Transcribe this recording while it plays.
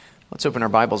Let's open our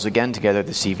Bibles again together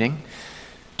this evening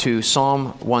to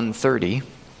Psalm 130.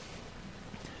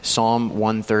 Psalm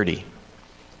 130.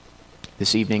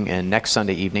 This evening and next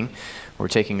Sunday evening, we're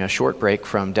taking a short break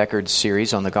from Deckard's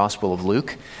series on the Gospel of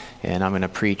Luke, and I'm going to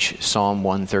preach Psalm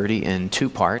 130 in two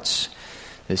parts.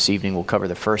 This evening we'll cover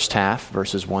the first half,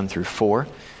 verses 1 through 4,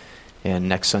 and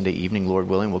next Sunday evening, Lord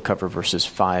willing, we'll cover verses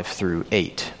 5 through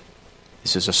 8.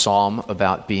 This is a psalm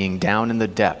about being down in the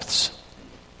depths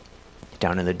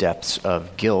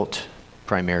of guilt,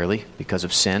 primarily because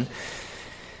of sin,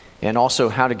 and also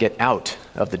how to get out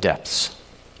of the depths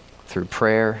through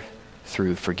prayer,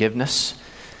 through forgiveness,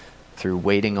 through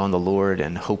waiting on the Lord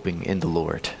and hoping in the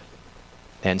Lord.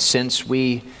 And since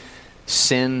we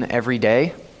sin every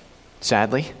day,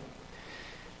 sadly,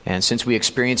 and since we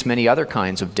experience many other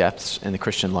kinds of depths in the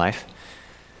Christian life,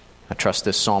 I trust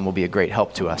this psalm will be a great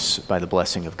help to us by the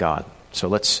blessing of God. So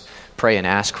let's pray and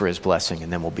ask for his blessing,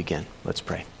 and then we'll begin. Let's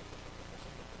pray.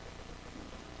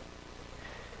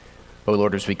 O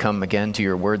Lord, as we come again to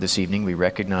your word this evening, we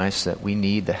recognize that we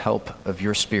need the help of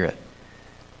your Spirit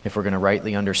if we're going to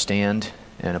rightly understand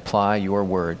and apply your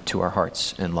word to our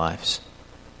hearts and lives.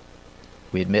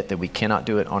 We admit that we cannot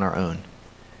do it on our own.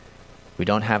 We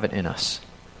don't have it in us.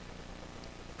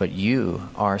 But you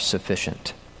are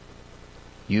sufficient.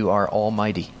 You are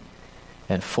almighty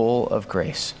and full of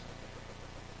grace.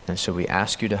 And so we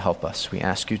ask you to help us. We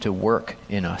ask you to work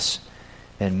in us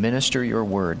and minister your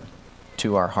word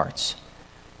to our hearts.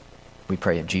 We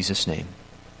pray in Jesus' name.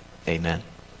 Amen.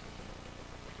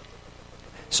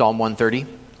 Psalm 130,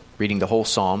 reading the whole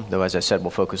psalm, though as I said,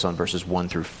 we'll focus on verses 1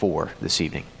 through 4 this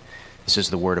evening. This is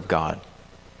the word of God.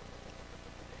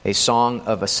 A song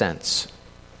of ascents.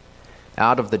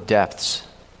 Out of the depths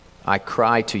I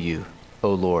cry to you,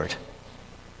 O Lord.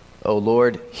 O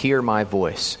Lord, hear my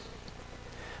voice.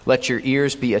 Let your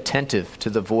ears be attentive to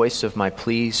the voice of my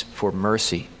pleas for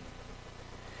mercy.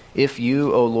 If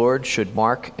you, O Lord, should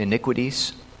mark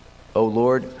iniquities, O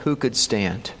Lord, who could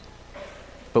stand?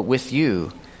 But with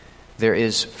you there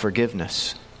is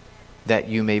forgiveness, that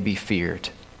you may be feared.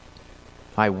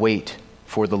 I wait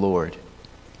for the Lord.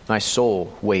 My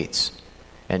soul waits,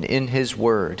 and in his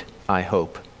word I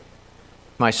hope.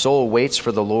 My soul waits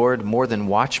for the Lord more than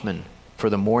watchmen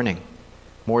for the morning,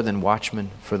 more than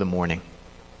watchmen for the morning.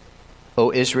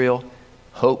 O Israel,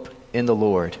 hope in the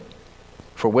Lord.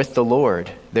 For with the Lord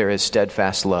there is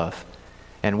steadfast love,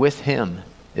 and with him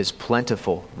is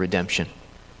plentiful redemption.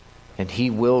 And he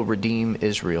will redeem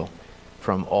Israel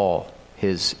from all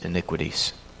his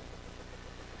iniquities.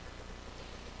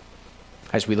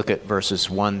 As we look at verses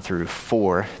 1 through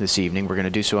 4 this evening, we're going to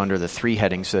do so under the three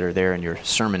headings that are there in your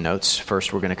sermon notes.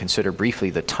 First, we're going to consider briefly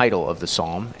the title of the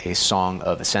psalm, A Song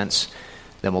of Ascents.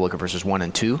 Then we'll look at verses 1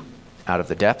 and 2, Out of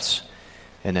the Depths.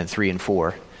 And then 3 and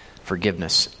 4,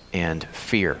 Forgiveness and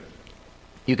Fear.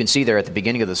 You can see there at the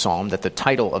beginning of the psalm that the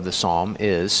title of the psalm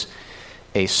is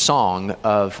A Song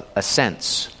of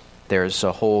Ascents. There's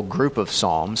a whole group of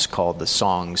psalms called the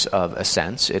Songs of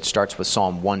Ascents. It starts with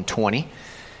Psalm 120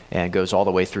 and goes all the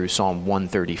way through Psalm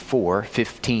 134,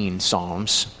 15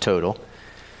 psalms total.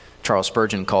 Charles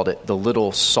Spurgeon called it the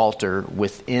little psalter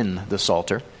within the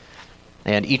psalter.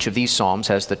 And each of these psalms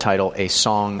has the title A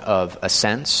Song of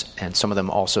Ascents, and some of them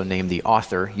also name the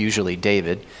author, usually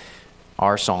David.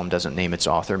 Our psalm doesn't name its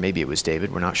author. Maybe it was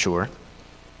David, we're not sure.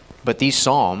 But these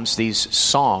psalms, these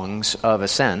songs of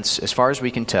ascents, as far as we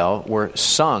can tell, were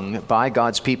sung by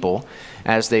God's people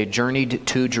as they journeyed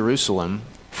to Jerusalem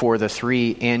for the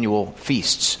 3 annual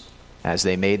feasts, as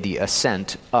they made the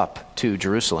ascent up to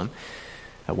Jerusalem.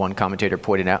 One commentator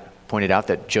pointed out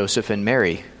that Joseph and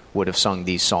Mary would have sung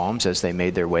these psalms as they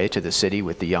made their way to the city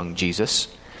with the young Jesus.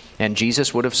 And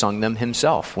Jesus would have sung them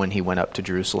himself when he went up to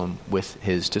Jerusalem with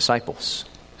his disciples.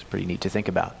 It's pretty neat to think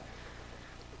about.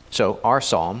 So our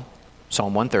psalm,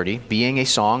 Psalm 130, being a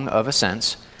song of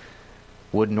ascents,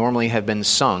 would normally have been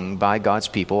sung by God's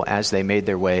people as they made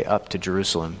their way up to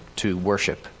Jerusalem to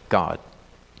worship God.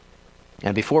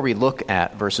 And before we look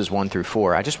at verses 1 through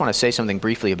 4, I just want to say something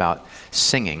briefly about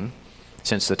singing,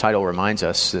 since the title reminds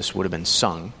us this would have been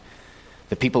sung.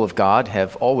 The people of God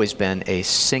have always been a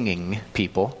singing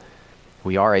people.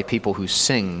 We are a people who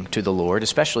sing to the Lord,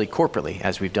 especially corporately,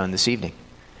 as we've done this evening.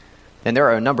 And there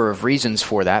are a number of reasons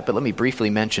for that, but let me briefly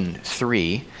mention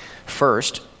 3.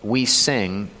 First, we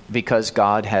sing because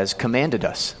God has commanded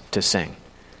us to sing.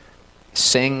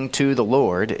 Sing to the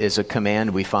Lord is a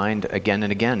command we find again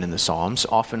and again in the Psalms,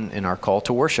 often in our call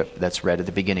to worship that's read at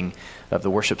the beginning of the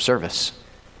worship service.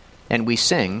 And we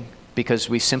sing because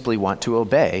we simply want to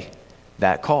obey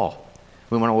that call.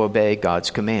 We want to obey God's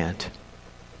command.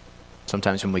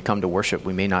 Sometimes when we come to worship,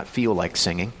 we may not feel like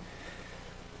singing,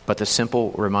 But the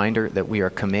simple reminder that we are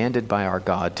commanded by our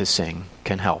God to sing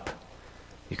can help.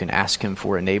 You can ask him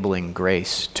for enabling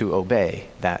grace to obey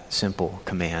that simple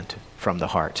command from the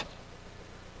heart.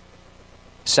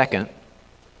 Second,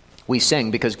 we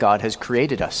sing because God has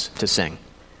created us to sing.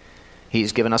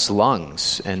 He's given us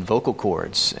lungs and vocal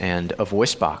cords and a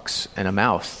voice box and a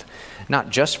mouth, not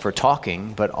just for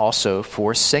talking, but also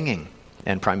for singing,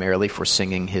 and primarily for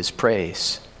singing his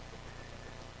praise.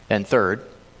 And third,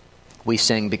 we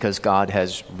sing because God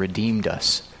has redeemed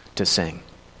us to sing.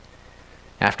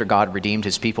 After God redeemed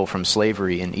his people from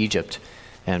slavery in Egypt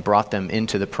and brought them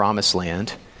into the promised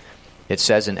land, it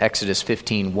says in Exodus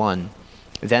 15:1,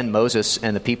 "Then Moses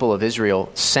and the people of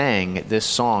Israel sang this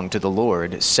song to the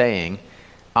Lord, saying,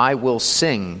 'I will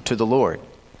sing to the Lord,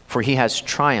 for he has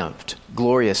triumphed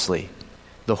gloriously.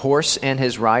 The horse and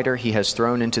his rider he has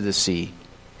thrown into the sea.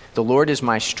 The Lord is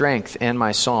my strength and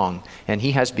my song, and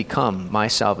he has become my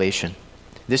salvation.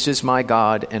 This is my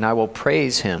God, and I will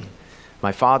praise him,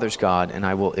 my father's God, and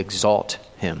I will exalt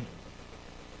him.'"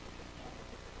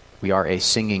 We are a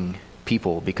singing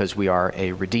people because we are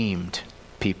a redeemed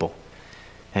people.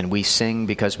 And we sing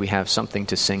because we have something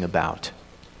to sing about.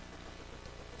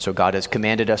 So God has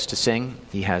commanded us to sing,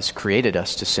 he has created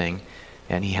us to sing,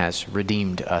 and he has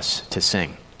redeemed us to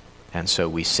sing. And so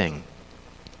we sing.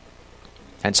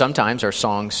 And sometimes our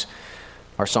songs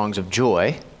are songs of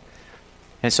joy,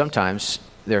 and sometimes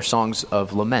they're songs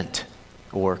of lament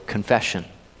or confession,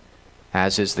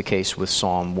 as is the case with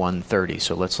Psalm 130.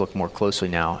 So let's look more closely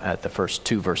now at the first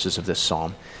two verses of this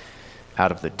psalm,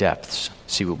 out of the depths,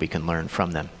 see what we can learn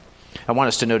from them. I want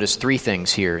us to notice three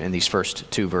things here in these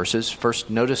first two verses. First,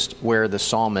 notice where the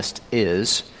psalmist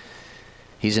is.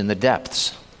 He's in the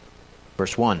depths.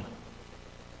 Verse 1,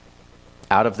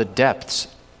 "Out of the depths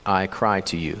I cry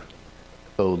to you,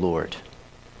 O Lord."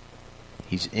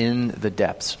 He's in the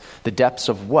depths. The depths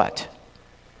of what?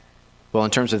 Well, in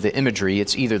terms of the imagery,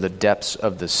 it's either the depths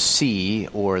of the sea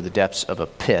or the depths of a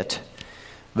pit.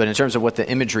 But in terms of what the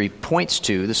imagery points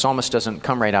to, the psalmist doesn't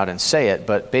come right out and say it,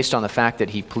 but based on the fact that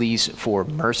he pleads for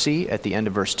mercy at the end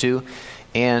of verse 2,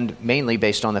 and mainly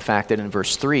based on the fact that in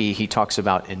verse 3 he talks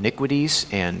about iniquities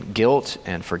and guilt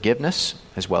and forgiveness,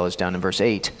 as well as down in verse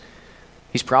 8,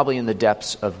 he's probably in the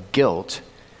depths of guilt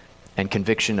and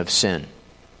conviction of sin.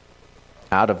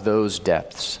 Out of those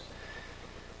depths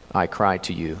I cry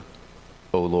to you,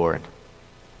 O Lord.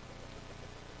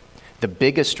 The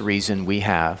biggest reason we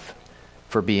have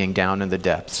for being down in the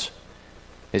depths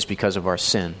is because of our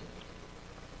sin.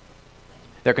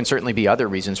 There can certainly be other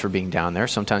reasons for being down there.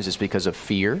 Sometimes it's because of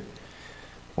fear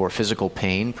or physical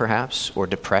pain, perhaps, or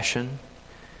depression,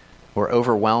 or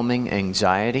overwhelming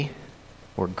anxiety,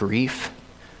 or grief,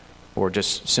 or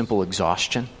just simple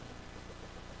exhaustion.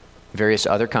 Various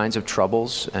other kinds of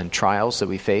troubles and trials that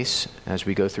we face as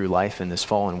we go through life in this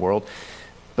fallen world.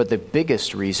 But the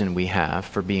biggest reason we have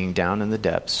for being down in the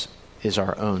depths is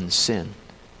our own sin,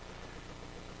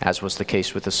 as was the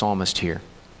case with the psalmist here.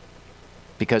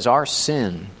 Because our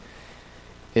sin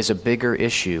is a bigger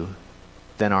issue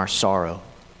than our sorrow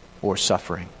or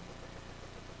suffering.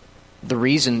 The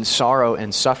reason sorrow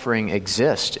and suffering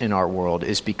exist in our world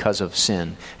is because of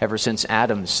sin, ever since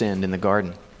Adam sinned in the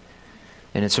garden.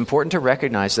 And it's important to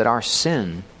recognize that our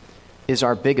sin is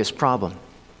our biggest problem.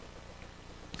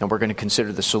 And we're going to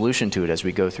consider the solution to it as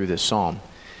we go through this psalm.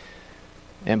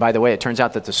 And by the way, it turns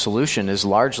out that the solution is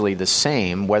largely the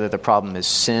same, whether the problem is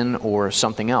sin or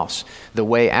something else. The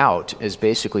way out is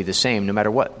basically the same, no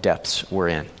matter what depths we're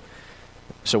in.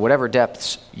 So whatever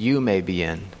depths you may be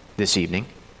in this evening,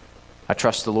 I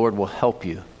trust the Lord will help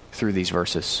you through these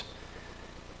verses.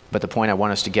 But the point I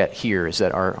want us to get here is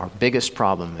that our biggest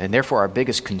problem, and therefore our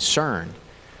biggest concern,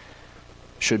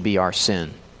 should be our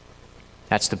sin.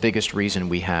 That's the biggest reason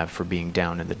we have for being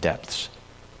down in the depths.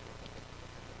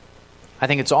 I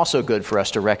think it's also good for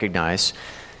us to recognize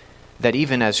that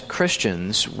even as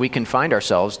Christians, we can find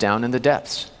ourselves down in the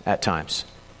depths at times.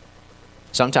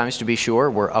 Sometimes, to be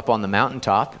sure, we're up on the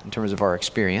mountaintop in terms of our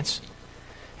experience,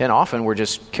 and often we're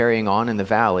just carrying on in the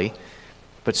valley,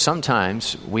 but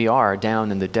sometimes we are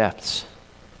down in the depths.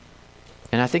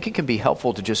 And I think it can be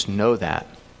helpful to just know that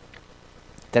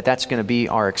that's going to be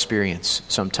our experience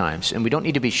sometimes, and we don't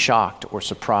need to be shocked or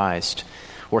surprised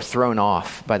or thrown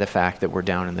off by the fact that we're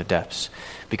down in the depths,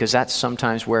 because that's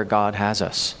sometimes where God has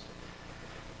us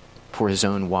for his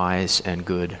own wise and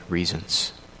good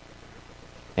reasons.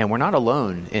 And we're not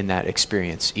alone in that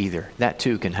experience either. That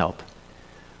too can help.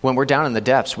 When we're down in the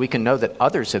depths, we can know that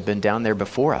others have been down there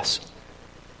before us.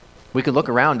 We can look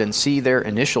around and see their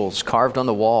initials carved on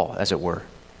the wall, as it were.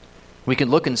 We can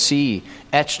look and see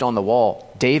etched on the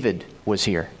wall, David was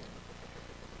here.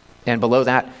 And below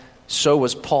that, so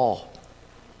was Paul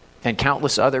and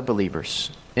countless other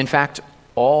believers. In fact,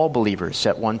 all believers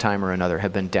at one time or another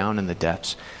have been down in the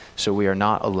depths, so we are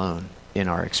not alone in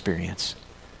our experience.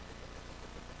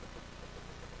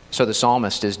 So the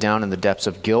psalmist is down in the depths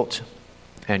of guilt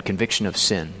and conviction of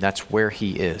sin. That's where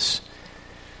he is.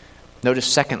 Notice,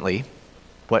 secondly,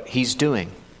 what he's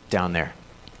doing down there.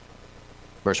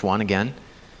 Verse 1 again.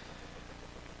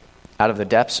 Out of the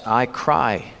depths I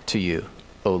cry to you,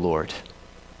 O Lord.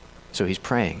 So he's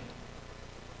praying.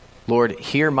 Lord,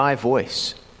 hear my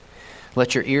voice.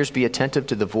 Let your ears be attentive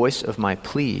to the voice of my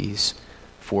pleas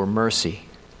for mercy.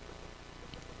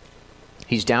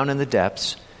 He's down in the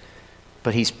depths,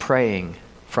 but he's praying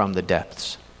from the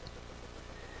depths.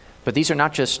 But these are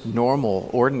not just normal,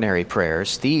 ordinary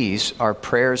prayers. These are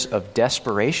prayers of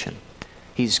desperation.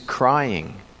 He's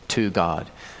crying to God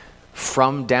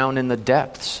from down in the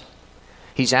depths.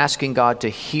 He's asking God to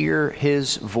hear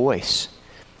his voice,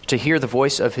 to hear the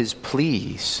voice of his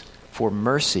pleas for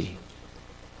mercy.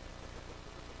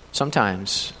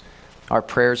 Sometimes our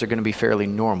prayers are going to be fairly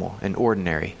normal and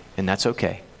ordinary, and that's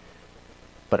okay.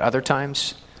 But other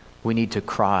times, we need to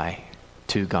cry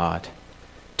to God,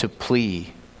 to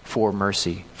plea for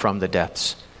mercy from the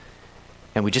depths.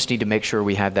 And we just need to make sure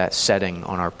we have that setting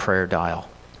on our prayer dial.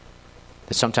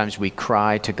 That sometimes we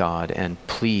cry to God and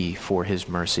plea for his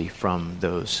mercy from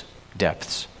those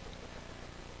depths.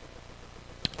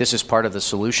 This is part of the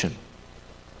solution,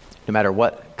 no matter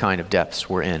what kind of depths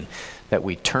we're in, that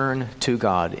we turn to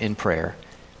God in prayer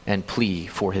and plea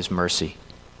for his mercy.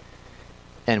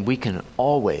 And we can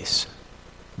always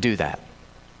do that.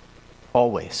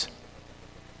 Always.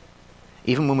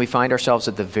 Even when we find ourselves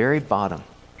at the very bottom,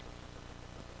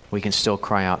 we can still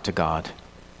cry out to God.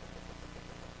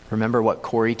 Remember what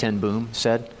Corrie ten Boom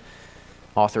said,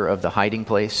 author of The Hiding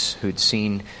Place, who'd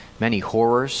seen many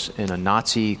horrors in a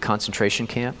Nazi concentration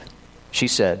camp? She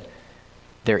said,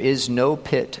 "There is no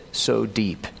pit so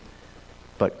deep,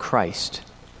 but Christ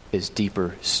is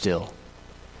deeper still."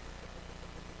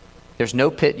 There's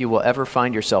no pit you will ever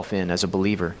find yourself in as a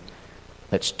believer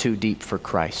that's too deep for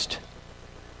Christ.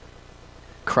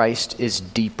 Christ is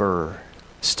deeper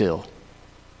still.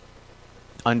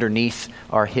 Underneath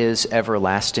are his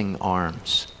everlasting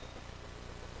arms.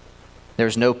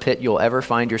 There's no pit you'll ever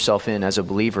find yourself in as a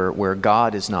believer where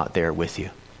God is not there with you.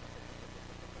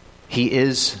 He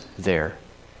is there,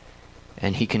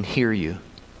 and he can hear you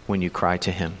when you cry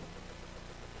to him.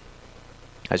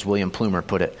 As William Plumer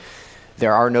put it,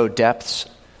 there are no depths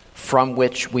from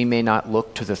which we may not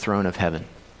look to the throne of heaven.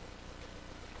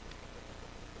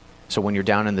 So when you're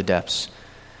down in the depths,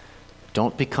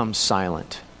 don't become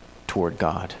silent toward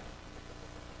God.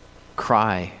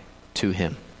 Cry to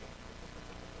him.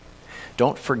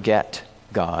 Don't forget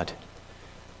God.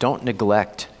 Don't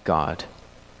neglect God.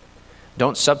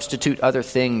 Don't substitute other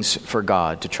things for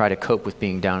God to try to cope with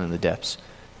being down in the depths.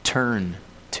 Turn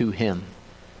to him.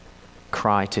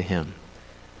 Cry to him.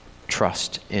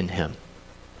 Trust in him.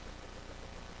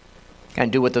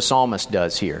 And do what the psalmist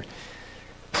does here.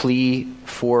 Plea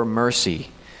for mercy.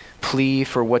 Plea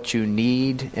for what you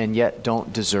need and yet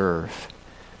don't deserve.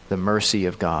 The mercy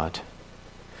of God.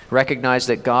 Recognize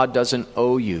that God doesn't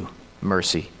owe you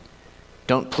mercy.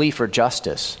 Don't plea for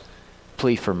justice.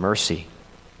 Plea for mercy.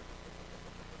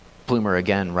 Plumer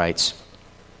again writes,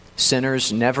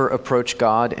 "Sinners never approach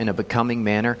God in a becoming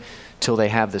manner till they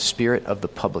have the spirit of the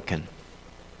publican."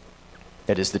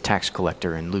 That is the tax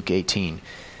collector in Luke 18,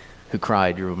 who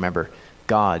cried, you remember,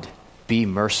 "God, be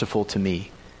merciful to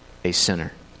me, a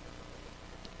sinner."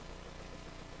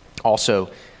 Also,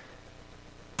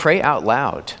 pray out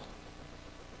loud.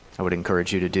 I would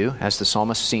encourage you to do, as the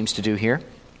psalmist seems to do here.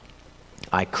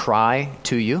 I cry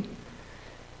to you.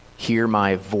 Hear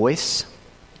my voice.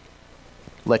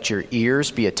 Let your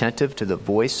ears be attentive to the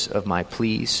voice of my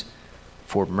pleas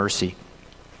for mercy.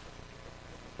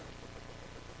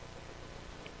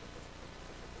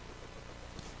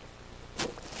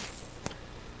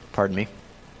 Pardon me.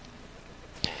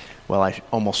 Well, I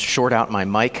almost short out my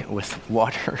mic with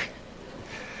water.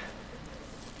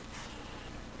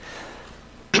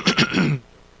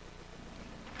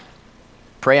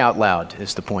 Pray out loud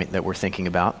is the point that we're thinking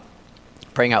about.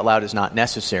 Praying out loud is not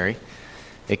necessary.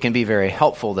 It can be very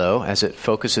helpful, though, as it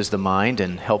focuses the mind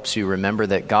and helps you remember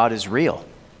that God is real.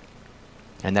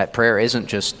 And that prayer isn't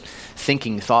just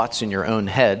thinking thoughts in your own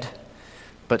head,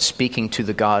 but speaking to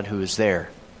the God who is there.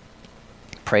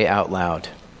 Pray out loud.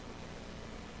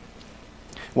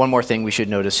 One more thing we should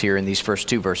notice here in these first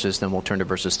two verses, then we'll turn to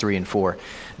verses 3 and 4.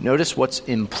 Notice what's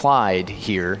implied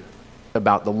here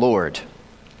about the Lord.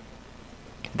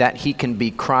 That he can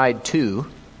be cried to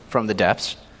from the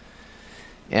depths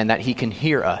and that he can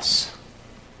hear us.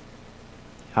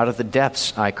 Out of the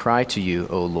depths I cry to you,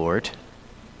 O Lord.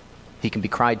 He can be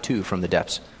cried to from the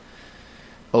depths.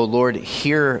 O Lord,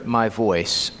 hear my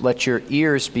voice. Let your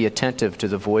ears be attentive to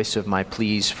the voice of my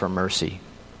pleas for mercy.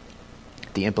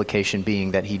 The implication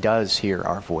being that he does hear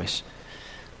our voice,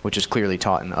 which is clearly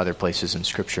taught in other places in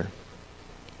Scripture.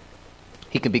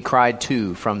 He can be cried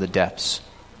to from the depths.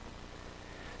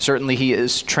 Certainly he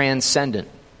is transcendent.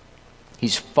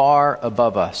 He's far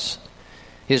above us.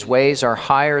 His ways are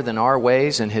higher than our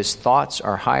ways, and his thoughts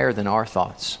are higher than our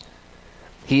thoughts.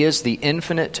 He is the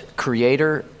infinite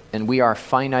creator, and we are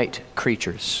finite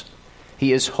creatures.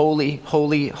 He is holy,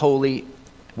 holy, holy.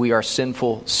 We are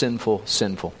sinful, sinful,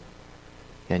 sinful.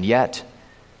 And yet,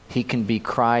 he can be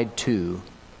cried to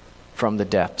from the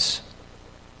depths.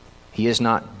 He is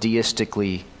not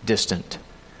deistically distant.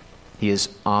 He is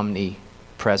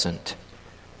omnipresent.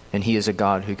 And he is a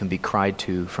God who can be cried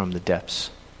to from the depths.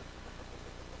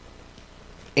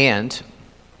 And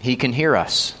he can hear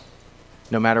us,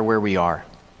 no matter where we are.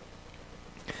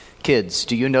 Kids,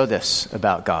 do you know this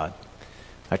about God?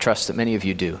 I trust that many of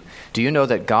you do. Do you know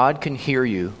that God can hear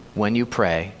you when you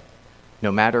pray,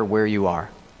 no matter where you are?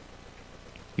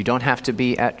 You don't have to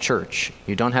be at church.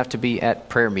 You don't have to be at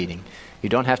prayer meeting. You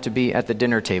don't have to be at the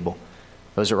dinner table.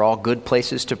 Those are all good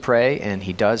places to pray, and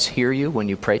he does hear you when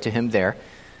you pray to him there.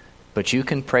 But you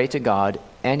can pray to God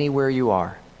anywhere you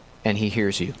are, and he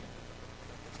hears you.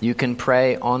 You can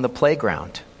pray on the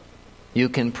playground. You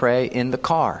can pray in the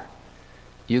car.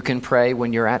 You can pray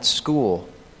when you're at school.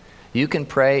 You can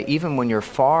pray even when you're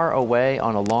far away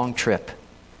on a long trip,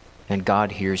 and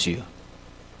God hears you.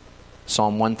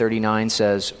 Psalm 139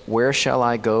 says, "Where shall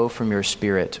I go from your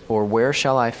spirit, or where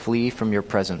shall I flee from your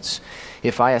presence?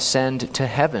 If I ascend to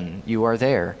heaven, you are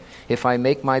there. If I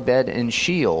make my bed in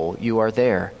Sheol, you are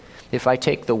there. If I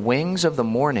take the wings of the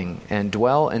morning and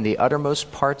dwell in the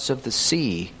uttermost parts of the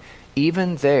sea,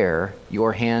 even there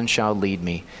your hand shall lead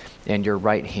me, and your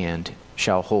right hand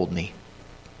shall hold me."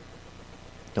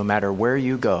 No matter where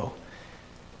you go,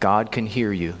 God can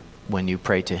hear you when you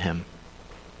pray to him.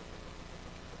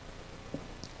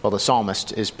 Well, the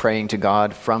psalmist is praying to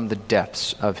God from the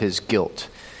depths of his guilt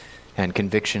and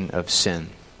conviction of sin.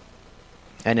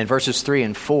 And in verses 3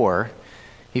 and 4,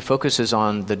 he focuses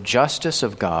on the justice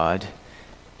of God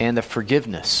and the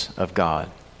forgiveness of God.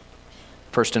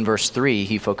 First, in verse 3,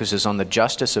 he focuses on the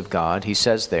justice of God. He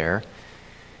says there,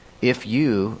 "If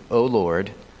you, O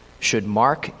Lord, should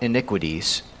mark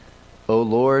iniquities, O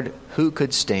Lord, who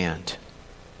could stand?"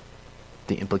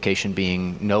 The implication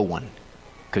being no one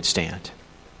could stand.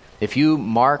 If you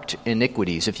marked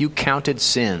iniquities, if you counted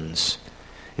sins,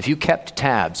 if you kept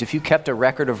tabs, if you kept a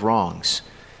record of wrongs,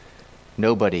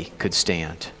 nobody could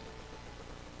stand.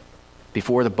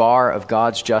 Before the bar of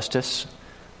God's justice,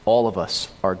 all of us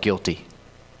are guilty.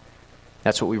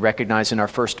 That's what we recognize in our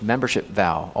first membership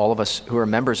vow. All of us who are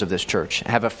members of this church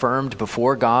have affirmed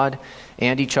before God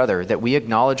and each other that we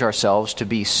acknowledge ourselves to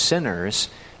be sinners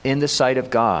in the sight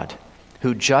of God,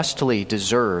 who justly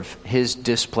deserve his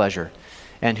displeasure,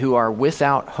 and who are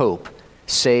without hope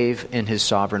save in his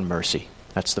sovereign mercy.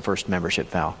 That's the first membership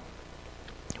vow.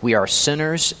 We are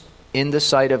sinners in the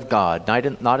sight of God,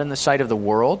 not in the sight of the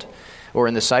world, or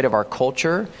in the sight of our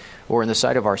culture, or in the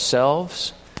sight of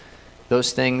ourselves.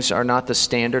 Those things are not the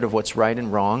standard of what's right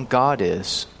and wrong. God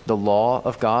is the law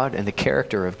of God and the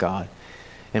character of God.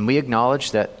 And we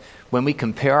acknowledge that when we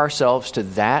compare ourselves to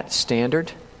that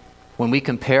standard, when we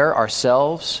compare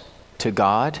ourselves to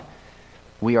God,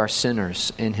 we are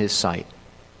sinners in his sight.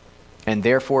 And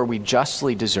therefore we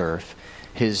justly deserve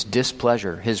his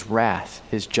displeasure, his wrath,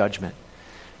 his judgment,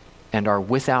 and are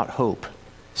without hope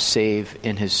save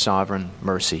in his sovereign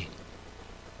mercy,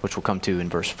 which we'll come to in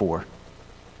verse 4.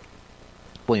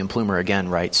 William Plumer again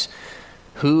writes,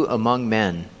 "Who among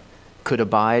men could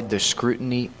abide the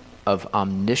scrutiny of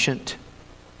omniscient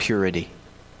purity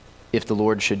if the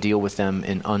Lord should deal with them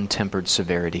in untempered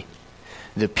severity?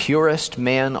 The purest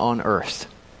man on earth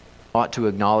ought to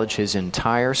acknowledge his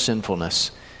entire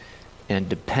sinfulness and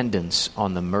dependence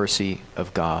on the mercy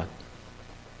of God."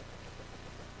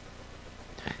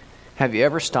 Have you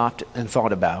ever stopped and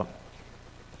thought about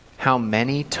how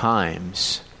many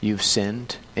times you've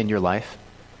sinned in your life?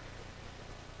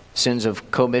 Sins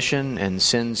of commission and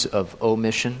sins of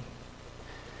omission.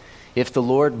 If the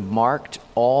Lord marked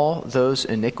all those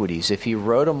iniquities, if he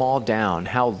wrote them all down,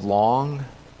 how long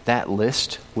that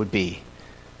list would be.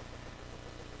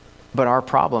 But our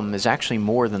problem is actually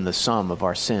more than the sum of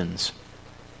our sins.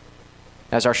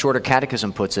 As our Shorter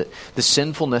Catechism puts it, the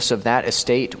sinfulness of that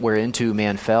estate whereinto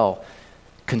man fell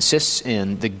consists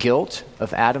in the guilt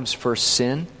of Adam's first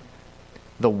sin,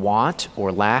 the want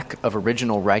or lack of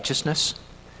original righteousness,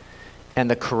 and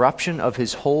the corruption of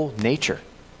his whole nature,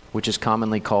 which is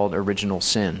commonly called original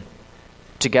sin,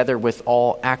 together with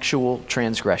all actual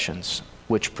transgressions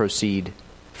which proceed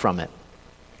from it.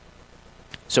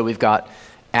 So we've got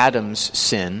Adam's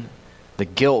sin. The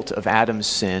guilt of Adam's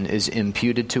sin is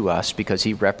imputed to us because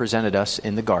he represented us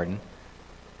in the garden.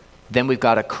 Then we've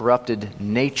got a corrupted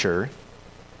nature,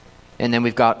 and then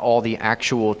we've got all the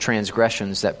actual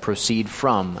transgressions that proceed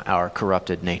from our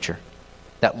corrupted nature.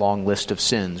 That long list of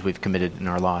sins we've committed in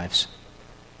our lives.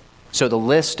 So the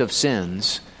list of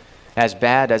sins, as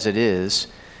bad as it is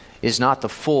not the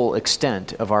full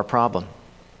extent of our problem.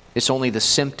 It's only the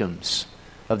symptoms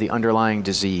of the underlying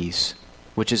disease,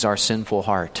 which is our sinful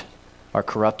heart, our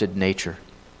corrupted nature.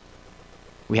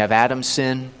 We have Adam's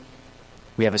sin,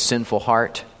 we have a sinful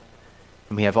heart,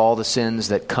 and we have all the sins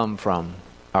that come from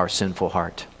our sinful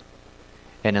heart.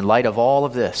 And in light of all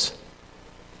of this,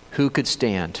 who could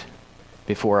stand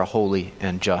before a holy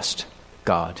and just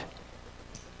God?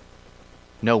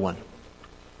 No one.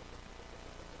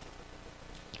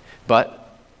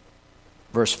 But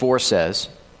verse 4 says,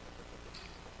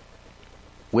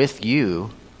 with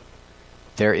you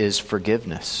there is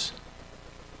forgiveness,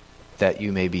 that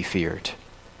you may be feared.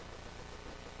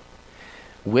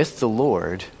 With the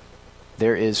Lord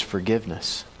there is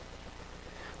forgiveness.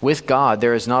 With God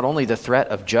there is not only the threat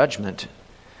of judgment,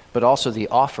 but also the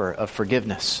offer of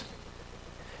forgiveness.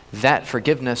 That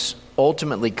forgiveness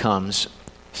ultimately comes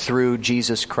through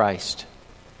Jesus Christ.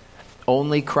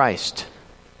 Only Christ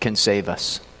can save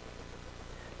us.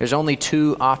 There's only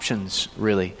two options,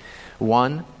 really.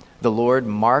 One, the Lord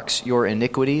marks your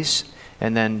iniquities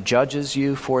and then judges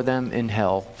you for them in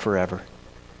hell forever.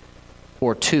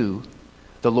 Or two,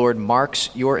 the Lord marks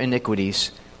your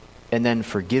iniquities and then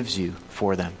forgives you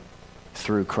for them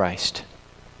through Christ.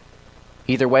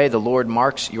 Either way, the Lord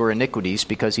marks your iniquities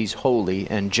because he's holy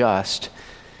and just,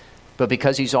 but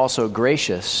because he's also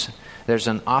gracious, there's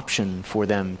an option for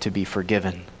them to be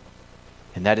forgiven.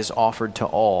 And that is offered to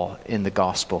all in the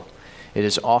gospel. It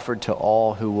is offered to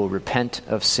all who will repent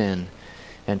of sin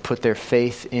and put their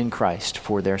faith in Christ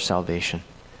for their salvation.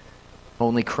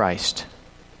 Only Christ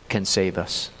can save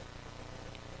us.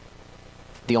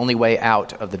 The only way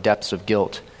out of the depths of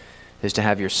guilt is to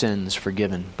have your sins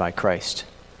forgiven by Christ.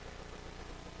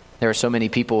 There are so many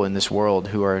people in this world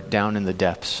who are down in the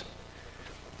depths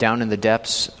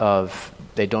of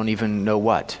they don't even know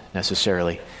what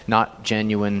necessarily. Not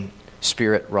genuine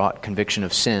spirit-wrought conviction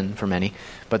of sin for many,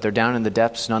 but they're down in the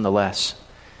depths nonetheless.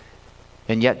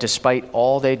 And yet, despite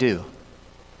all they do,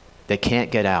 they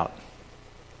can't get out.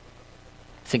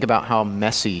 Think about how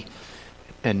messy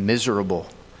and miserable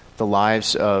the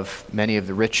lives of many of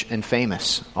the rich and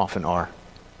famous often are.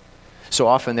 So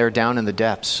often they're down in the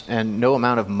depths, and no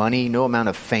amount of money, no amount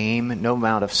of fame, no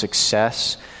amount of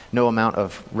success, no amount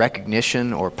of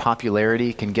recognition or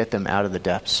popularity can get them out of the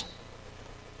depths.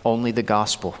 Only the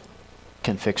gospel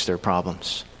can fix their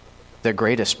problems. Their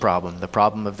greatest problem, the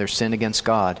problem of their sin against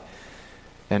God,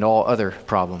 and all other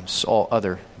problems, all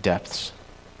other depths.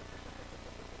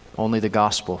 Only the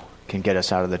gospel can get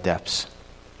us out of the depths.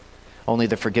 Only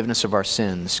the forgiveness of our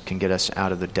sins can get us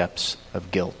out of the depths of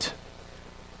guilt.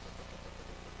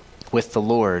 With the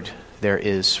Lord there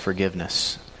is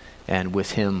forgiveness, and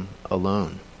with him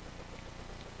alone.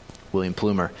 William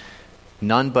Plumer,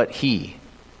 none but he,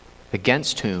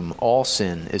 against whom all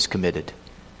sin is committed,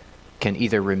 can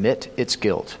either remit its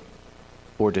guilt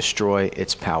or destroy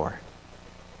its power.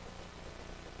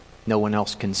 No one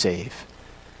else can save.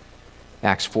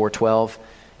 Acts 4:12,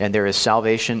 and there is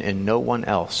salvation in no one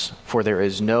else, for there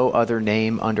is no other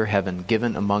name under heaven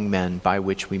given among men by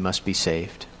which we must be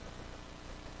saved.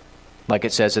 Like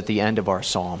it says at the end of our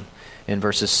psalm in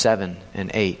verses 7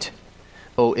 and 8,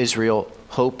 O Israel,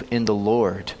 hope in the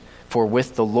Lord, for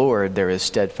with the Lord there is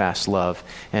steadfast love,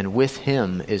 and with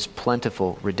him is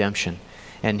plentiful redemption,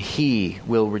 and he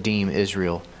will redeem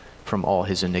Israel from all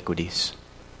his iniquities.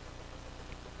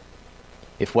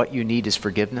 If what you need is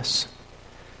forgiveness,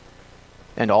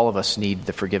 and all of us need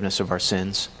the forgiveness of our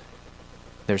sins,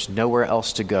 there's nowhere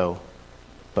else to go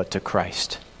but to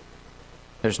Christ.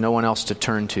 There's no one else to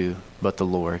turn to but the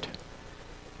Lord.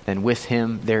 And with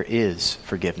him there is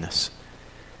forgiveness,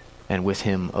 and with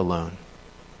him alone.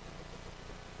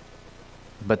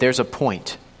 But there's a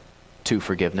point to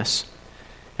forgiveness,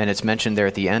 and it's mentioned there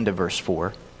at the end of verse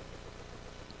 4,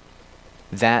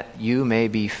 that you may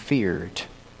be feared.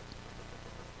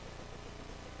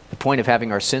 The point of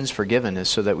having our sins forgiven is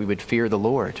so that we would fear the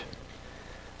Lord,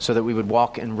 so that we would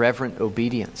walk in reverent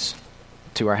obedience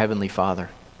to our Heavenly Father.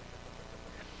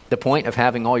 The point of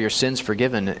having all your sins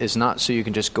forgiven is not so you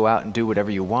can just go out and do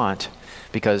whatever you want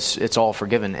because it's all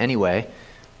forgiven anyway.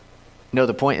 No,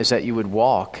 the point is that you would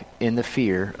walk in the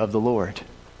fear of the Lord.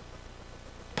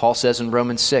 Paul says in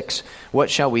Romans 6, "What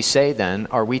shall we say then?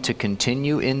 Are we to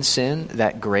continue in sin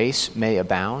that grace may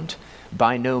abound?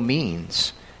 By no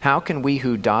means. How can we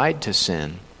who died to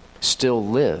sin still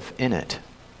live in it?"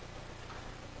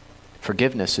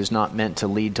 Forgiveness is not meant to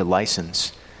lead to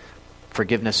license.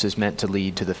 Forgiveness is meant to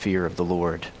lead to the fear of the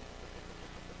Lord.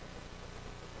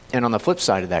 And on the flip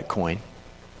side of that coin,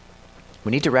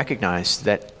 we need to recognize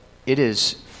that it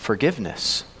is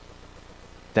forgiveness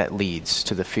that leads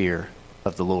to the fear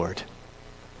of the Lord.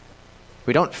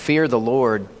 We don't fear the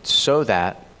Lord so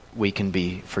that we can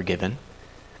be forgiven.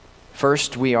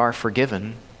 First, we are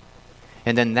forgiven,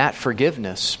 and then that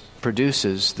forgiveness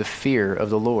produces the fear of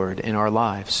the Lord in our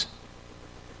lives.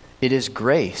 It is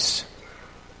grace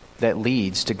that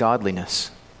leads to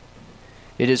godliness.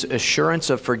 It is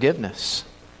assurance of forgiveness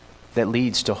that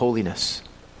leads to holiness.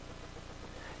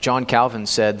 John Calvin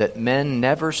said that men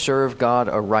never serve God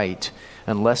aright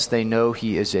unless they know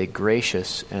He is a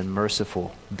gracious and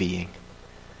merciful being.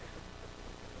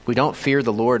 We don't fear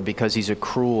the Lord because He's a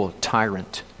cruel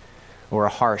tyrant or a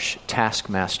harsh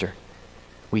taskmaster.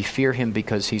 We fear Him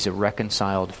because He's a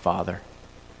reconciled Father.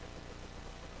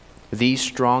 The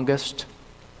strongest,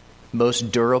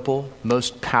 most durable,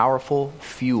 most powerful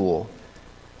fuel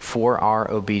for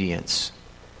our obedience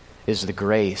is the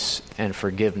grace and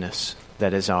forgiveness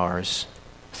that is ours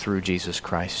through Jesus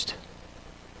Christ.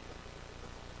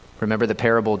 Remember the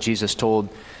parable Jesus told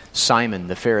Simon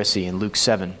the Pharisee in Luke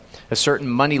 7. A certain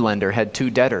moneylender had two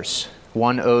debtors.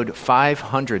 One owed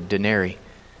 500 denarii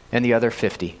and the other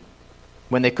 50.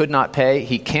 When they could not pay,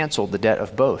 he canceled the debt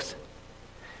of both.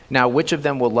 Now, which of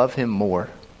them will love him more?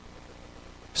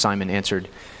 Simon answered,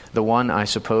 "The one, I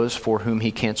suppose, for whom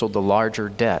he canceled the larger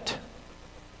debt."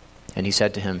 And he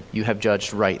said to him, "You have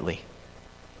judged rightly."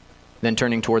 Then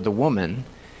turning toward the woman,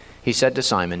 he said to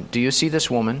Simon, "Do you see this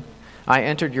woman? I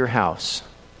entered your house.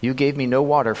 You gave me no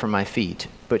water for my feet,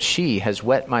 but she has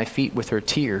wet my feet with her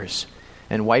tears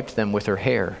and wiped them with her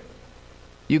hair.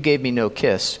 You gave me no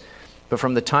kiss, but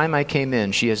from the time I came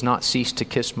in, she has not ceased to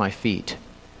kiss my feet.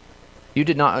 You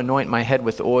did not anoint my head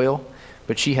with oil,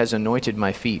 but she has anointed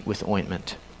my feet with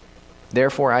ointment.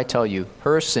 Therefore I tell you,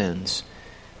 her sins,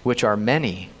 which are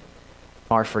many,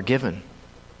 are forgiven,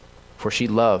 for she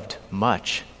loved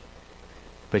much.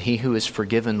 But he who is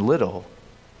forgiven little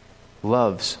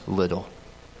loves little."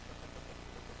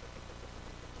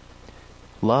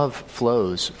 Love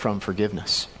flows from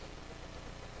forgiveness.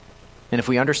 And if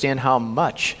we understand how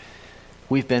much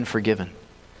we've been forgiven,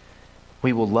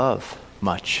 we will love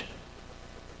much.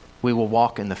 We will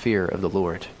walk in the fear of the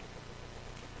Lord.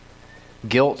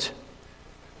 Guilt,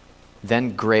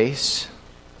 then grace,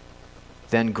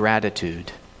 then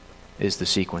gratitude is the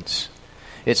sequence.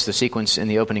 It's the sequence in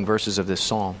the opening verses of this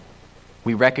psalm.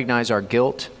 We recognize our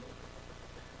guilt.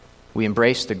 We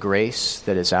embrace the grace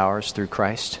that is ours through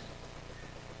Christ.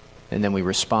 And then we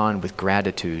respond with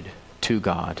gratitude to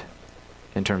God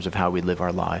in terms of how we live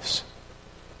our lives.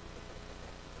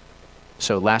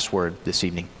 So, last word this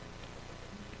evening.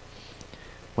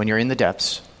 When you're in the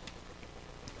depths,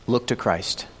 look to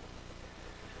Christ.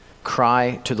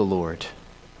 Cry to the Lord.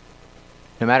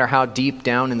 No matter how deep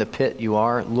down in the pit you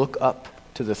are, look up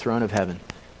to the throne of heaven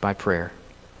by prayer.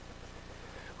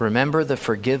 Remember the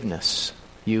forgiveness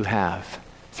you have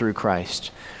through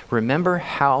Christ. Remember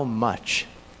how much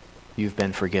you've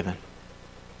been forgiven.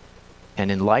 And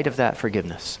in light of that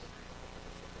forgiveness,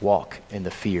 walk in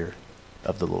the fear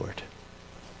of the Lord.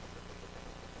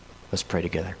 Let's pray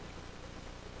together.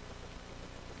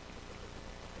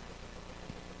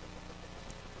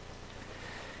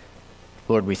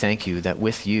 Lord, we thank you that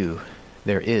with you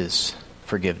there is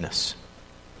forgiveness.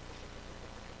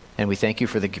 And we thank you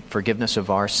for the forgiveness of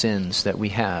our sins that we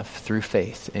have through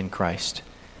faith in Christ.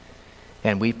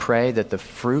 And we pray that the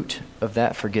fruit of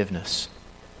that forgiveness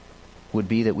would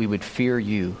be that we would fear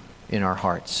you in our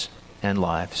hearts and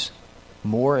lives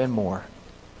more and more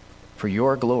for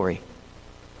your glory.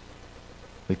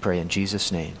 We pray in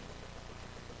Jesus' name.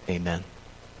 Amen.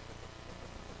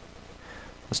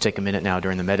 Let's take a minute now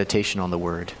during the meditation on the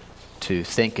Word to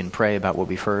think and pray about what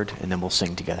we've heard, and then we'll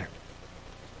sing together.